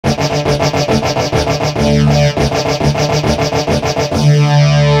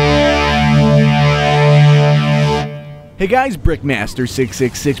Hey guys,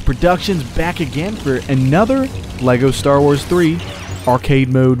 Brickmaster666 Productions back again for another LEGO Star Wars 3 arcade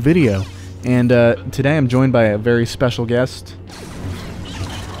mode video. And today I'm joined by a very special guest.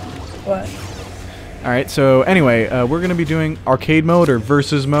 What? Alright, so anyway, we're going to be doing arcade mode or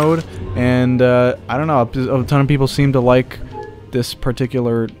versus mode. And I don't know, a ton of people seem to like this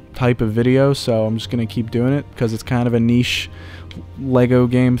particular type of video, so I'm just going to keep doing it because it's kind of a niche LEGO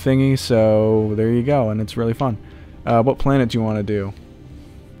game thingy. So there you go, and it's really fun. What planet do you want to do?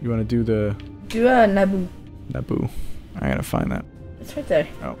 You want to do the... Do NABOO. NABOO. I gotta find that. It's right there.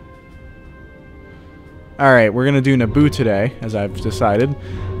 Oh. Alright, we're gonna do NABOO today, as I've decided.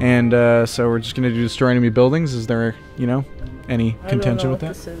 And, so we're just gonna do destroy enemy buildings. Is there, you know, any contention with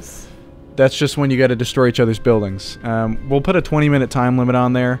that? This is. That's just when you gotta destroy each other's buildings. We'll put a 20-minute time limit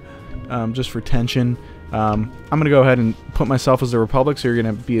on there, just for tension. I'm gonna go ahead and put myself as the Republic, so you're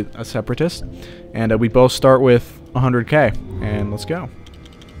gonna be a Separatist. And we both start with 100k, and let's go.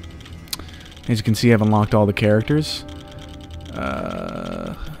 As you can see, I've unlocked all the characters.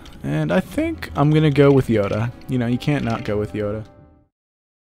 And I think I'm gonna go with YODA. You know, you can't not go with YODA.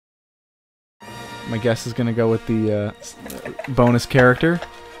 My guess is gonna go with the bonus character.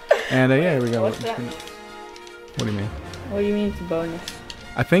 And yeah, here we go. What's that? What do you mean? What do you mean it's a bonus?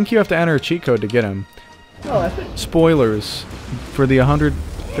 I think you have to enter a cheat code to get him. Oh, I put... Spoilers for the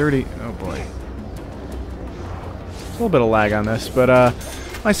 130. Oh boy. A little bit of lag on this, but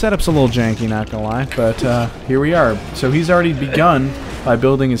my setup's a little janky, not gonna lie. But here we are. So he's already begun by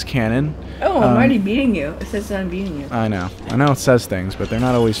building his cannon. Oh, I'm already beating you. It says I'm beating you. I know it says things, but they're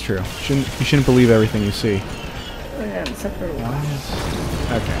not always true. You shouldn't believe everything you see. Oh, yeah, except for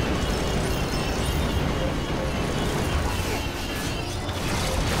Okay.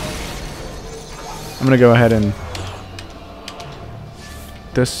 I'm gonna go ahead and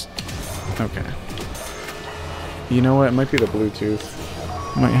this. Okay. You know what? It might be the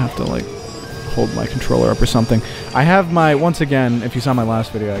Bluetooth. I might have to like hold my controller up or something. I have my, once again, if you saw my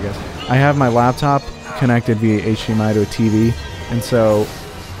last video, I guess, I have my laptop connected via HDMI to a TV, and so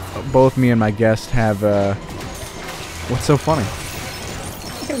both me and my guest have. What's so funny?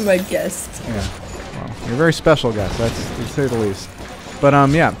 You're my guest. Yeah. Well, you're a very special guest. That's to say the least. But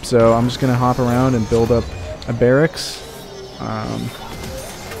yeah. So I'm just gonna hop around and build up a barracks.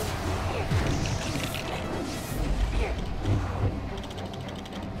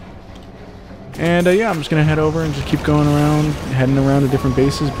 And yeah, I'm just gonna head over and just keep going around, heading around to different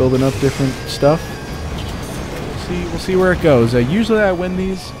bases, building up different stuff. We'll see where it goes. Usually I win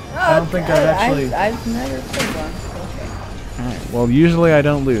these. I don't think I've actually. I've never played one. Okay. All right. Well, usually I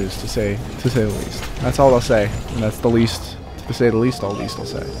don't lose, to say the least. That's all I'll say. And that's the least. To say the least, I'll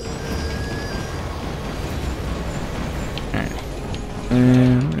say. All right.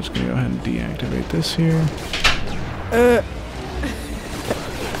 And I'm just gonna go ahead and deactivate this here.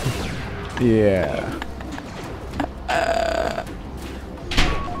 Yeah.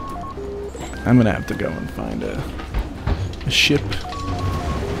 I'm gonna have to go and find a ship.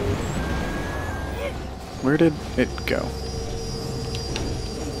 Where did it go?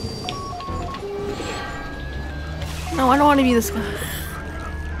 No, I don't want to be this guy.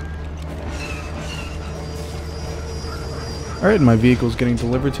 Alright, my vehicle's getting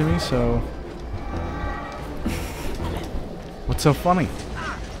delivered to me, so... What's so funny?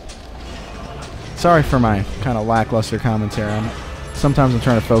 Sorry for my kind of lackluster commentary. Sometimes I'm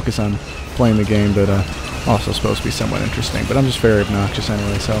trying to focus on playing the game, but also supposed to be somewhat interesting. But I'm just very obnoxious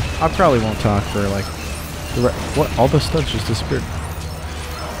anyway, so I probably won't talk for like... What? All the studs just disappeared.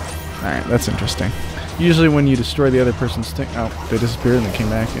 Alright, that's interesting. Usually when you destroy the other person's thing... Oh, they disappeared and they came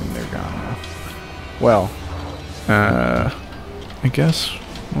back and they're gone now. Well, I guess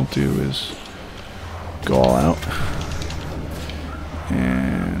what we'll do is go all out.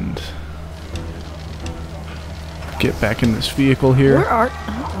 And... get back in this vehicle here. Where are...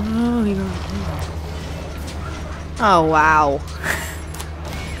 Oh, you don't... Oh, wow.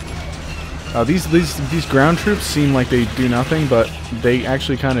 These ground troops seem like they do nothing, but they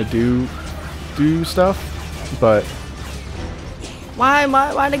actually kind of do stuff. But Why did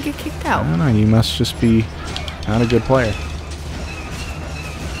I get kicked out? I don't know. You must just be not a good player.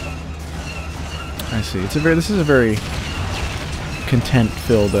 I see. This is a very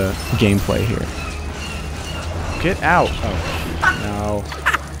content-filled gameplay here. Get out! Oh no!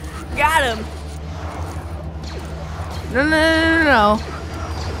 Got him. No.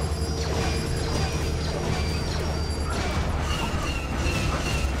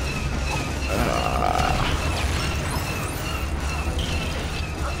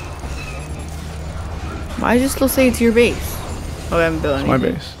 Why did you still say it's your base? Oh, I haven't built anything. My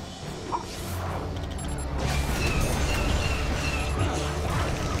base.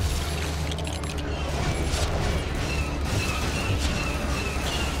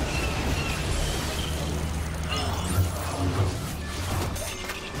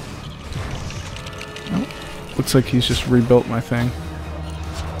 Looks like he's just rebuilt my thing.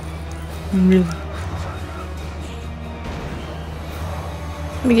 Really?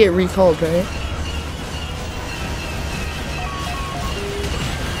 I'm gonna get recalled, right?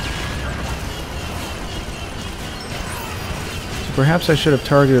 So perhaps I should have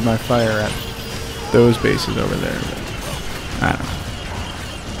targeted my fire at those bases over there, but I don't know.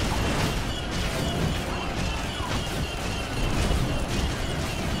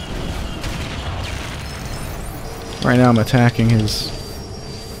 Right now I'm attacking his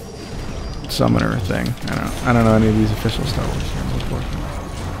summoner thing. I don't know any of these official Star Wars terms, unfortunately.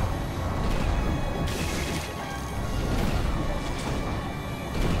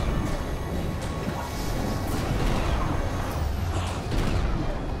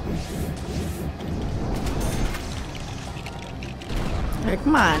 Hey,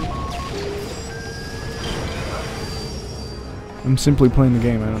 come on. I'm simply playing the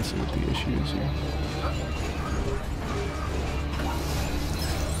game. I don't see what the issue is here.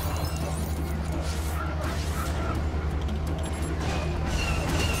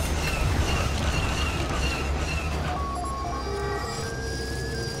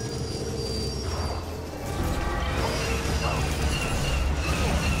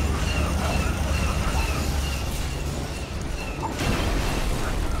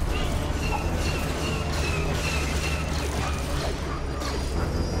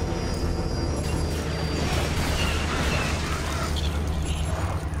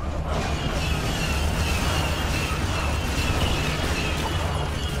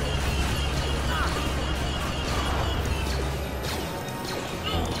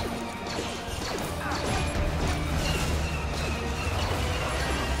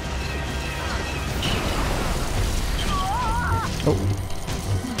 Oh.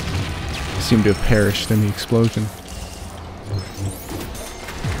 Seemed to have perished in the explosion.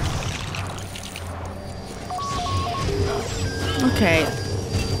 Okay.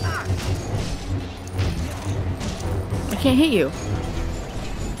 I can't hit you.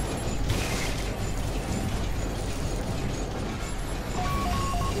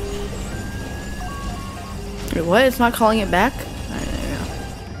 Wait, what? It's not calling it back? Alright, there we go.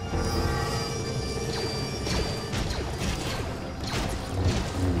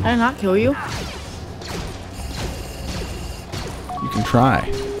 Did I not kill you? You can try.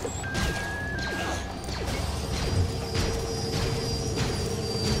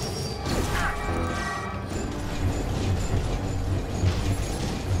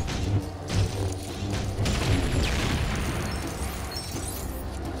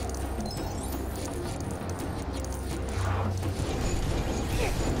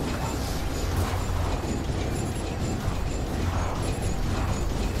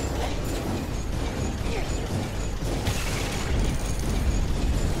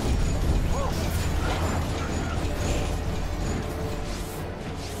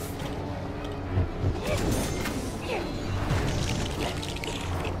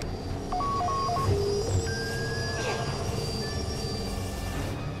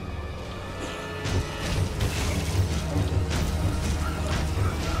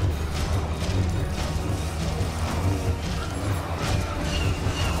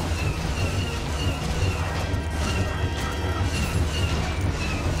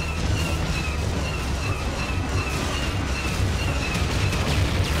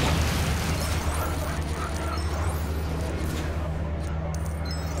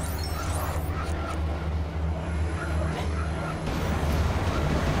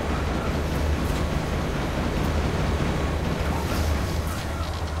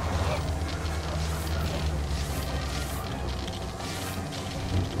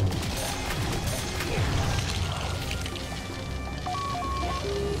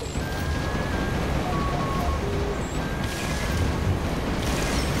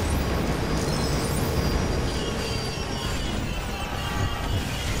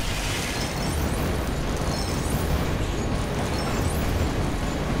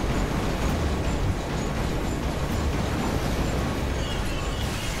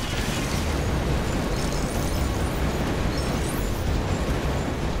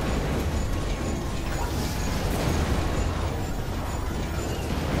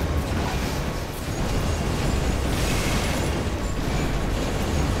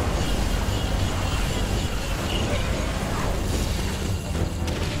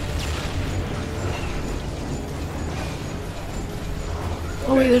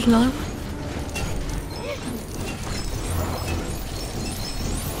 Oh wait, there's another one.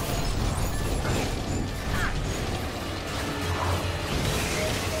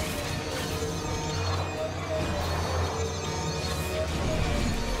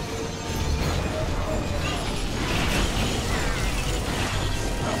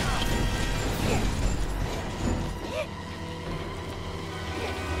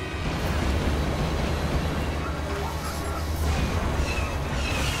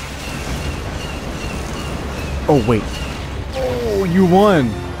 Oh, wait. Oh, you won.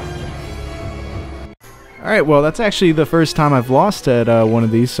 Alright, well, that's actually the first time I've lost at one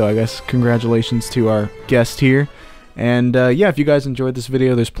of these, so I guess congratulations to our guest here. And yeah, if you guys enjoyed this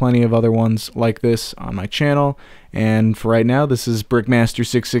video, there's plenty of other ones like this on my channel. And for right now, this is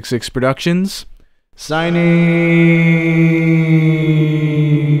Brickmaster666 Productions, signing.